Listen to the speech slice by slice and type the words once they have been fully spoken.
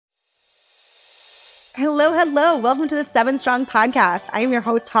Hello, hello. Welcome to the 7 Strong podcast. I am your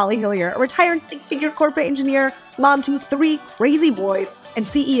host, Holly Hillier, a retired 6-figure corporate engineer, mom to 3 crazy boys, and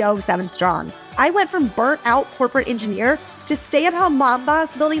CEO of 7 Strong. I went from burnt-out corporate engineer to stay-at-home mom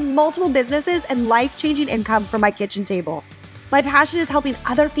boss, building multiple businesses and life-changing income from my kitchen table. My passion is helping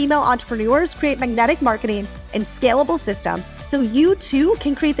other female entrepreneurs create magnetic marketing and scalable systems so you too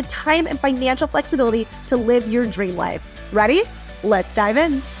can create the time and financial flexibility to live your dream life. Ready? Let's dive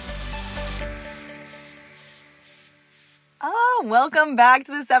in. Welcome back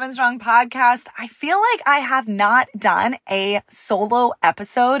to the 7 Strong podcast. I feel like I have not done a solo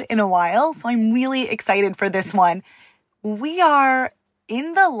episode in a while, so I'm really excited for this one. We are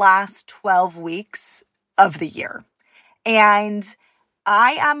in the last 12 weeks of the year, and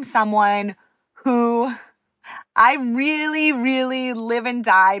I am someone who I really live and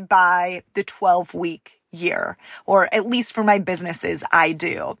die by the 12-week year, or at least for my businesses, I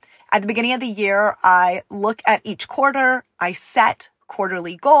do. At the beginning of the year, I look at each quarter, I set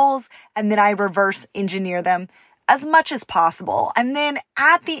quarterly goals, and then I reverse engineer them as much as possible. And then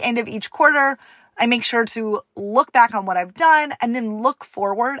at the end of each quarter, I make sure to look back on what I've done and then look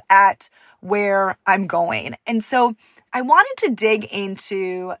forward at where I'm going. And so I wanted to dig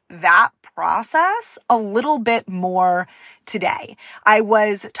into that process a little bit more today. I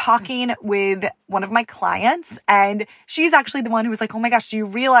was talking with one of my clients, and she's actually the one who was like, oh my gosh, do you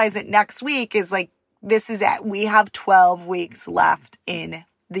realize that next week is like, this is it. We have 12 weeks left in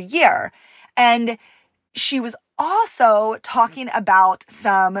the year. And she was also talking about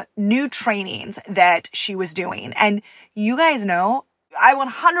some new trainings that she was doing. And you guys know, I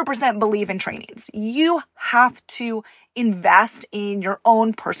 100% believe in trainings. You have to invest in your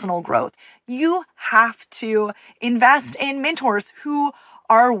own personal growth. You have to invest in mentors who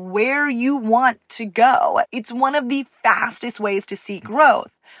are where you want to go. It's one of the fastest ways to see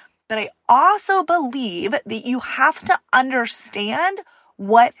growth. But I also believe that you have to understand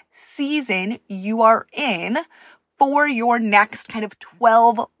what season you are in for your next kind of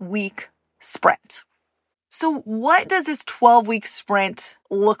 12-week sprint. So what does this 12-week sprint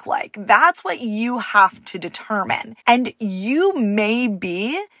look like? That's what you have to determine. And you may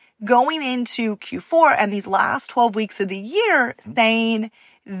be going into Q4 and these last 12 weeks of the year saying,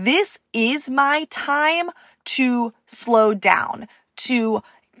 this is my time to slow down, to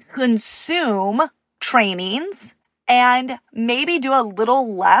consume trainings, and maybe do a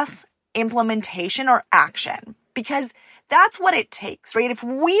little less implementation or action, because that's what it takes, right? If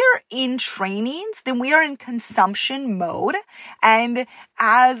we're in trainings, then we are in consumption mode. And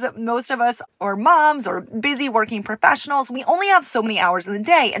as most of us are moms or busy working professionals, we only have so many hours in the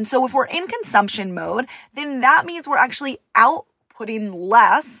day. And so if we're in consumption mode, then that means we're actually outputting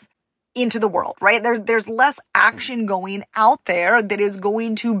less into the world, right? There's less action going out there that is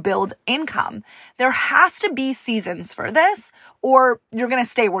going to build income. There has to be seasons for this, or you're going to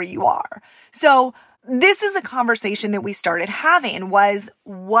stay where you are. So this is the conversation that we started having was,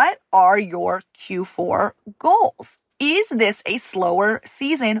 what are your Q4 goals? Is this a slower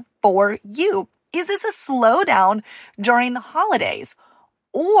season for you? Is this a slowdown during the holidays?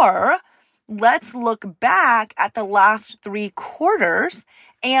 Or let's look back at the last 3 quarters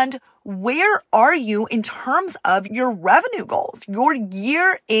and where are you in terms of your revenue goals, your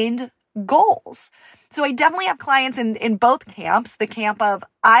year-end goals? So I definitely have clients in both camps, the camp of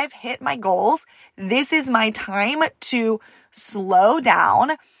I've hit my goals. This is my time to slow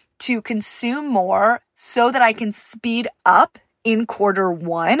down, to consume more so that I can speed up in quarter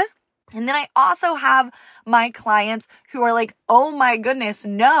 1. And then I also have my clients who are like, oh my goodness,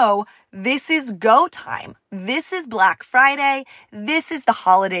 no, this is go time. This is Black Friday. This is the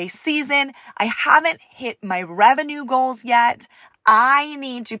holiday season. I haven't hit my revenue goals yet. I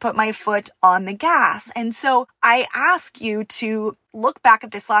need to put my foot on the gas. And so I ask you to look back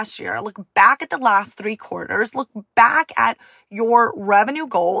at this last year, look back at the last 3 quarters, look back at your revenue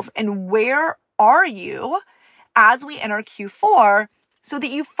goals and where are you as we enter Q4 so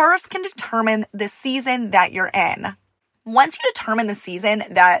that you first can determine the season that you're in. Once you determine the season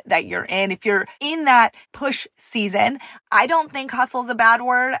that you're in, if you're in that push season, I don't think hustle is a bad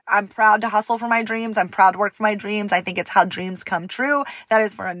word. I'm proud to hustle for my dreams. I'm proud to work for my dreams. I think it's how dreams come true. That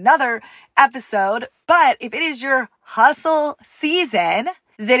is for another episode. But if it is your hustle season,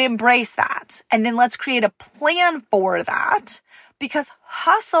 then embrace that. And then let's create a plan for that, because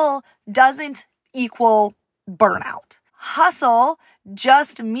hustle doesn't equal burnout. Hustle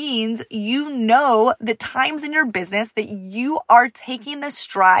just means you know the times in your business that you are taking the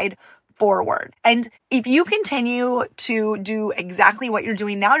stride forward. And if you continue to do exactly what you're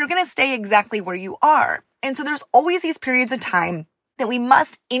doing now, you're going to stay exactly where you are. And so there's always these periods of time that we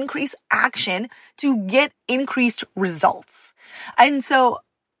must increase action to get increased results. And so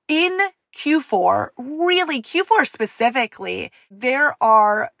in Q4, really Q4 specifically, there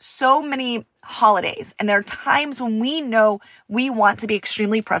are so many holidays and there are times when we know we want to be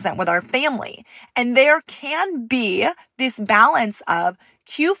extremely present with our family. And there can be this balance of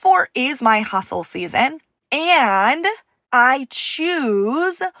Q4 is my hustle season and I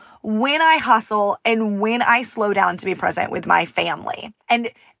choose when I hustle and when I slow down to be present with my family. And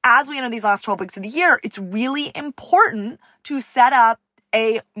as we enter these last 12 weeks of the year, it's really important to set up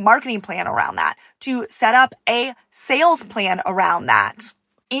a marketing plan around that, to set up a sales plan around that.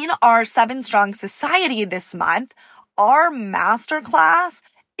 In our 7 Strong Society this month, our masterclass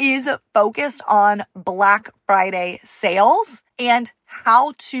is focused on Black Friday sales and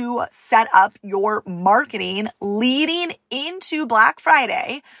how to set up your marketing leading into Black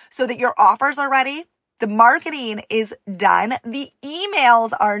Friday so that your offers are ready, the marketing is done, the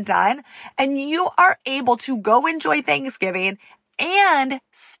emails are done, and you are able to go enjoy Thanksgiving and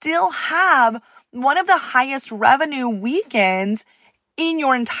still have one of the highest revenue weekends in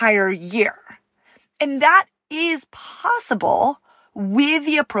your entire year. And that is possible with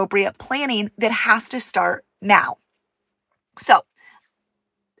the appropriate planning that has to start now. So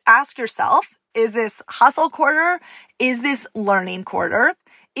ask yourself, is this hustle quarter? Is this learning quarter?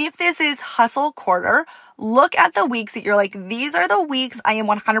 If this is hustle quarter, look at the weeks that you're like, these are the weeks I am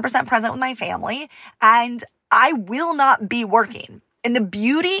 100% present with my family and I will not be working. And the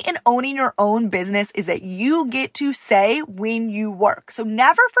beauty in owning your own business is that you get to say when you work. So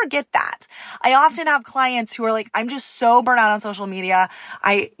never forget that. I often have clients who are like, I'm just so burnt out on social media.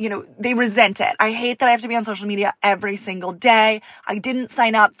 They resent it. I hate that I have to be on social media every single day. I didn't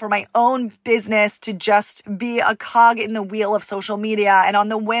sign up for my own business to just be a cog in the wheel of social media and on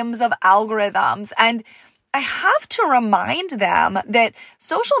the whims of algorithms. And I have to remind them that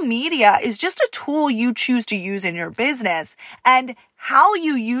social media is just a tool you choose to use in your business, and how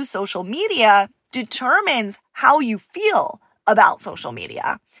you use social media determines how you feel about social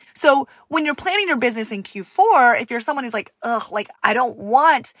media. So when you're planning your business in Q4, if you're someone who's like, I don't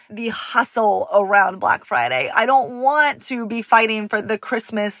want the hustle around Black Friday. I don't want to be fighting for the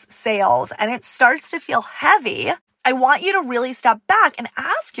Christmas sales, and it starts to feel heavy, I want you to really step back and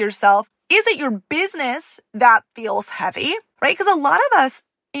ask yourself, is it your business that feels heavy, right? Because a lot of us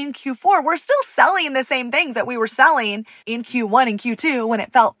in Q4, we're still selling the same things that we were selling in Q1 and Q2 when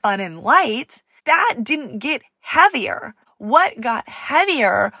it felt fun and light. That didn't get heavier. What got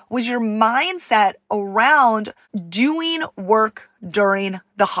heavier was your mindset around doing work during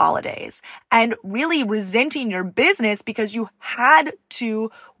the holidays and really resenting your business because you had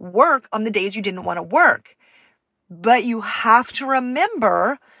to work on the days you didn't want to work. But you have to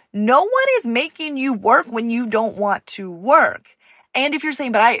remember, no one is making you work when you don't want to work. And if you're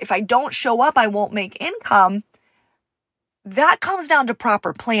saying, but if I don't show up, I won't make income, that comes down to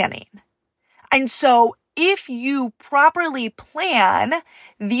proper planning. And so if you properly plan,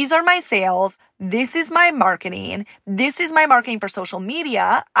 these are my sales, this is my marketing for social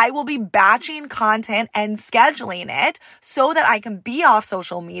media, I will be batching content and scheduling it so that I can be off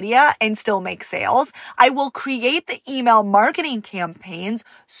social media and still make sales. I will create the email marketing campaigns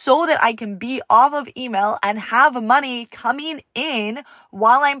so that I can be off of email and have money coming in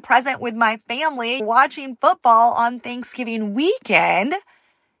while I'm present with my family watching football on Thanksgiving weekend.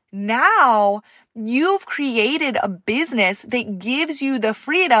 Now you've created a business that gives you the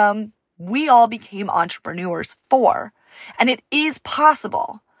freedom we all became entrepreneurs for. And it is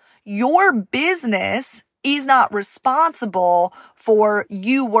possible. Your business is not responsible for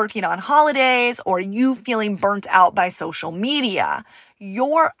you working on holidays or you feeling burnt out by social media.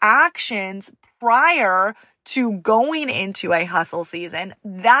 Your actions prior to going into a hustle season,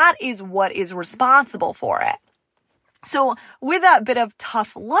 that is what is responsible for it. So with that bit of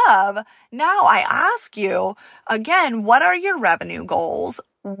tough love, now I ask you again, what are your revenue goals?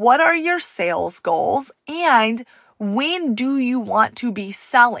 What are your sales goals? And when do you want to be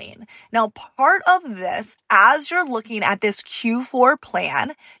selling? Now, part of this, as you're looking at this Q4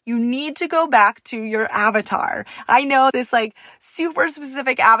 plan, you need to go back to your avatar. I know this super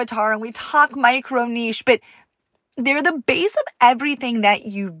specific avatar and we talk micro niche, but they're the base of everything that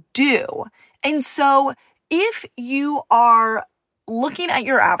you do. And so if you are looking at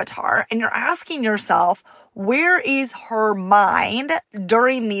your avatar and you're asking yourself, where is her mind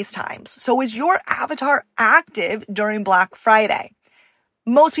during these times? So is your avatar active during Black Friday?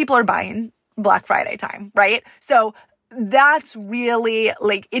 Most people are buying Black Friday time, right? So that's really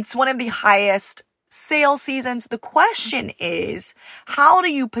it's one of the highest sales seasons. The question is, how do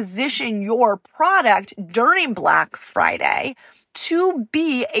you position your product during Black Friday to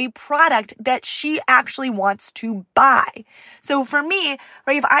be a product that she actually wants to buy. So for me,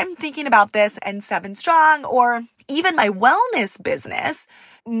 right, if I'm thinking about this and 7 Strong or even my wellness business,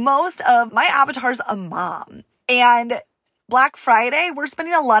 most of my avatar's a mom. And Black Friday, we're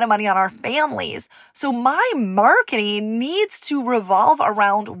spending a lot of money on our families. So my marketing needs to revolve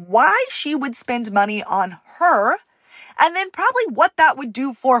around why she would spend money on her and then probably what that would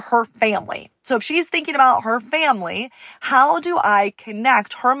do for her family. So if she's thinking about her family, how do I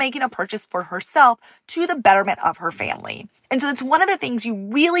connect her making a purchase for herself to the betterment of her family? And so that's one of the things you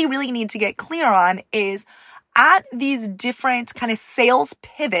really, really need to get clear on is at these different kind of sales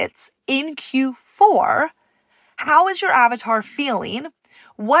pivots in Q4, how is your avatar feeling?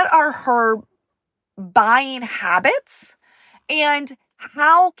 What are her buying habits? And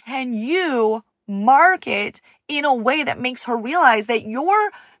how can you market in a way that makes her realize that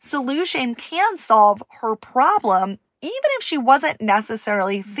your solution can solve her problem, even if she wasn't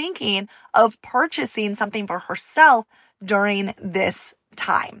necessarily thinking of purchasing something for herself during this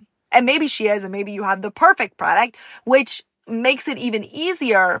time? And maybe she is, and maybe you have the perfect product, which makes it even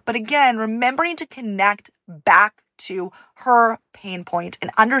easier. But again, remembering to connect back to her pain point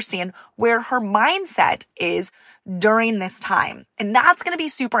and understand where her mindset is during this time. And that's going to be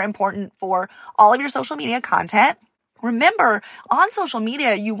super important for all of your social media content. Remember, on social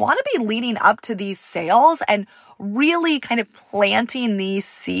media, you want to be leading up to these sales and really kind of planting these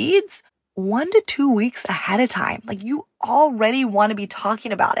seeds 1 to 2 weeks ahead of time. Like you already want to be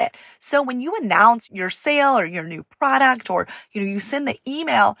talking about it. So when you announce your sale or your new product or, you send the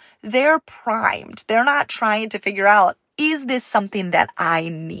email, they're primed. They're not trying to figure out, is this something that I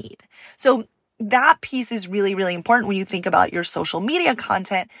need? So that piece is really, really important when you think about your social media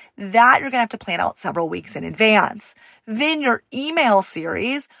content that you're going to have to plan out several weeks in advance. Then your email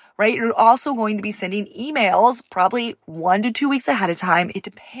series, right? You're also going to be sending emails probably 1 to 2 weeks ahead of time. It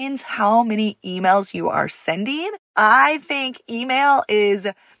depends how many emails you are sending. I think email is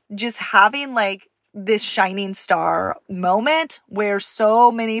just having like this shining star moment where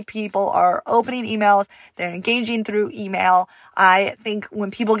so many people are opening emails, they're engaging through email. I think when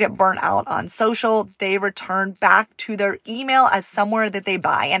people get burnt out on social, they return back to their email as somewhere that they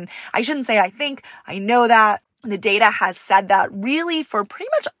buy. And I shouldn't say I know that. The data has said that really for pretty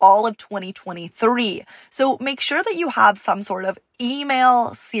much all of 2023. So make sure that you have some sort of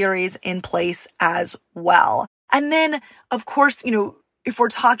email series in place as well. And then, of course, if we're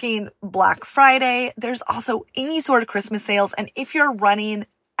talking Black Friday, there's also any sort of Christmas sales. And if you're running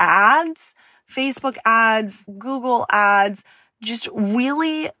ads, Facebook ads, Google ads, just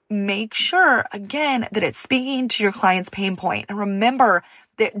really make sure, again, that it's speaking to your client's pain point. And remember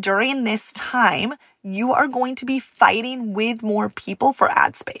that during this time, you are going to be fighting with more people for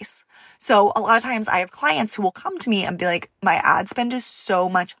ad space. So a lot of times I have clients who will come to me and be like, my ad spend is so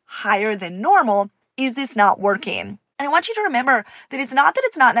much higher than normal. Is this not working? And I want you to remember that it's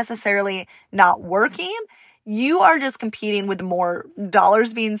not necessarily not working. You are just competing with more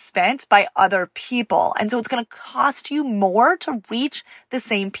dollars being spent by other people. And so it's going to cost you more to reach the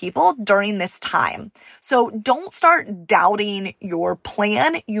same people during this time. So don't start doubting your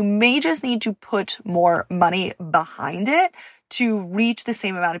plan. You may just need to put more money behind it to reach the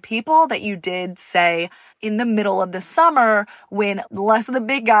same amount of people that you did, say, in the middle of the summer when less of the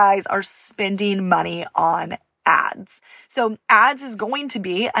big guys are spending money on ads. So ads is going to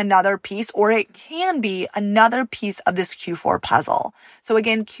be another piece, or it can be another piece of this Q4 puzzle. So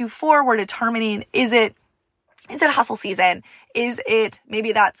again, Q4, we're determining, is it hustle season? Is it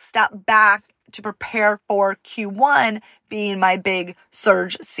maybe that step back to prepare for Q1 being my big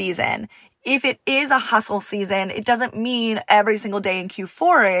surge season? If it is a hustle season, it doesn't mean every single day in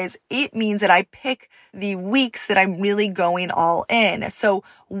Q4 is. It means that I pick the weeks that I'm really going all in. So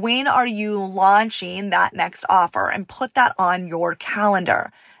when are you launching that next offer? And put that on your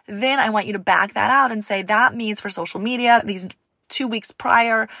calendar. Then I want you to back that out and say that means for social media, these 2 weeks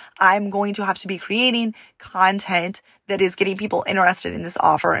prior, I'm going to have to be creating content that is getting people interested in this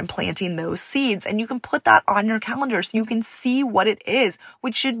offer and planting those seeds. And you can put that on your calendar so you can see what it is,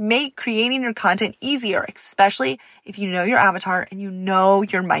 which should make creating your content easier, especially if you know your avatar and you know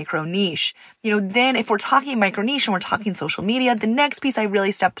your micro niche. Then if we're talking micro niche and we're talking social media, the next piece I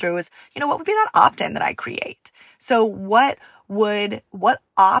really step through is, what would be that opt-in that I create? So what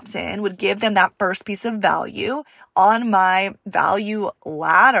opt-in would give them that first piece of value on my value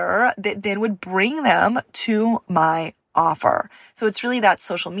ladder that then would bring them to my offer. So it's really that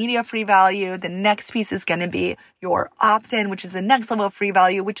social media free value. The next piece is going to be your opt-in, which is the next level of free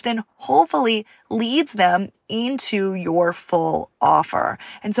value, which then hopefully leads them into your full offer.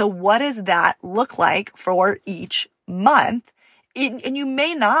 And so what does that look like for each month? and you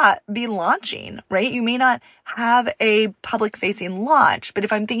may not be launching, right? You may not have a public facing launch, but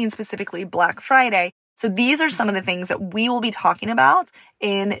if I'm thinking specifically Black Friday, so these are some of the things that we will be talking about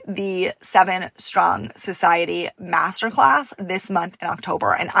in the 7 Strong Society Masterclass this month in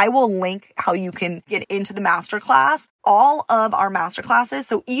October. And I will link how you can get into the masterclass. All of our masterclasses,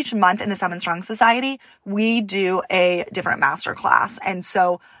 so each month in the 7 Strong Society, we do a different masterclass. And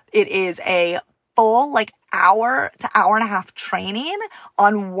so it is a full hour to hour and a half training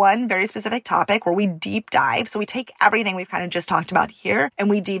on one very specific topic where we deep dive. So we take everything we've kind of just talked about here and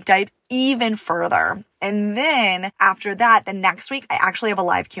we deep dive even further. And then after that, the next week, I actually have a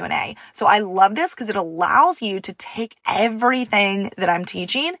live Q&A. So I love this because it allows you to take everything that I'm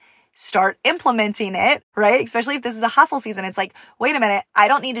teaching, start implementing it, right? Especially if this is a hustle season. It's like, wait a minute, I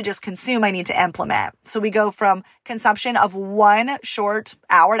don't need to just consume, I need to implement. So we go from consumption of one short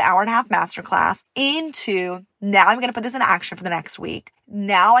hour to hour and a half masterclass into now I'm going to put this in action for the next week.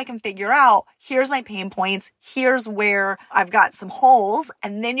 Now I can figure out, here's my pain points. Here's where I've got some holes.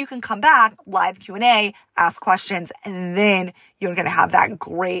 And then you can come back, live Q&A, ask questions, and then you're going to have that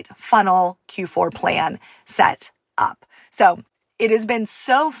great funnel Q4 plan set up. So it has been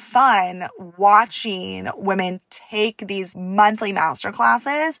so fun watching women take these monthly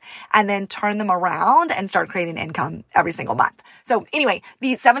masterclasses and then turn them around and start creating income every single month. So anyway,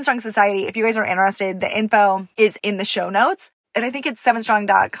 the 7 Strong Society, if you guys are interested, the info is in the show notes. And I think it's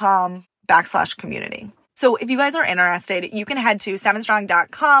 7strong.com/community. So if you guys are interested, you can head to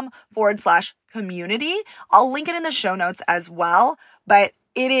 7strong.com/community. I'll link it in the show notes as well, but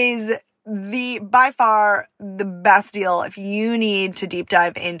it is by far the best deal if you need to deep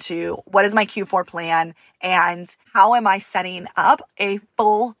dive into what is my Q4 plan and how am I setting up a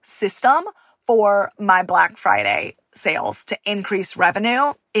full system for my Black Friday sales to increase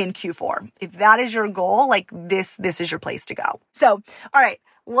revenue in Q4. If that is your goal, this is your place to go. So, all right.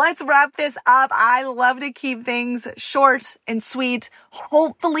 Let's wrap this up. I love to keep things short and sweet.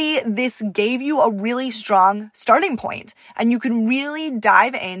 Hopefully this gave you a really strong starting point and you can really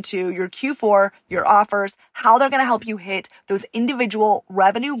dive into your Q4, your offers, how they're going to help you hit those individual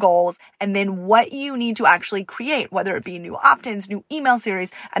revenue goals, and then what you need to actually create, whether it be new opt-ins, new email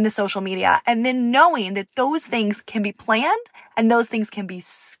series, and the social media. And then knowing that those things can be planned and those things can be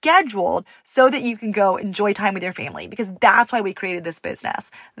scheduled so that you can go enjoy time with your family, because that's why we created this business.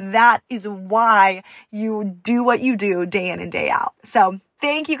 That is why you do what you do day in and day out. So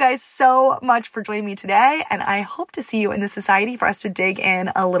thank you guys so much for joining me today. And I hope to see you in the society for us to dig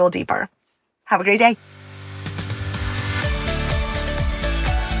in a little deeper. Have a great day.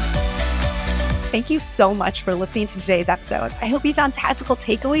 Thank you so much for listening to today's episode. I hope you found tactical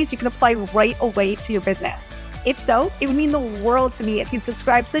takeaways you can apply right away to your business. If so, it would mean the world to me if you'd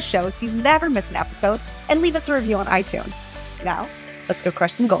subscribe to the show so you never miss an episode and leave us a review on iTunes. Now, let's go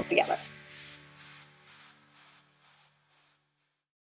crush some goals together.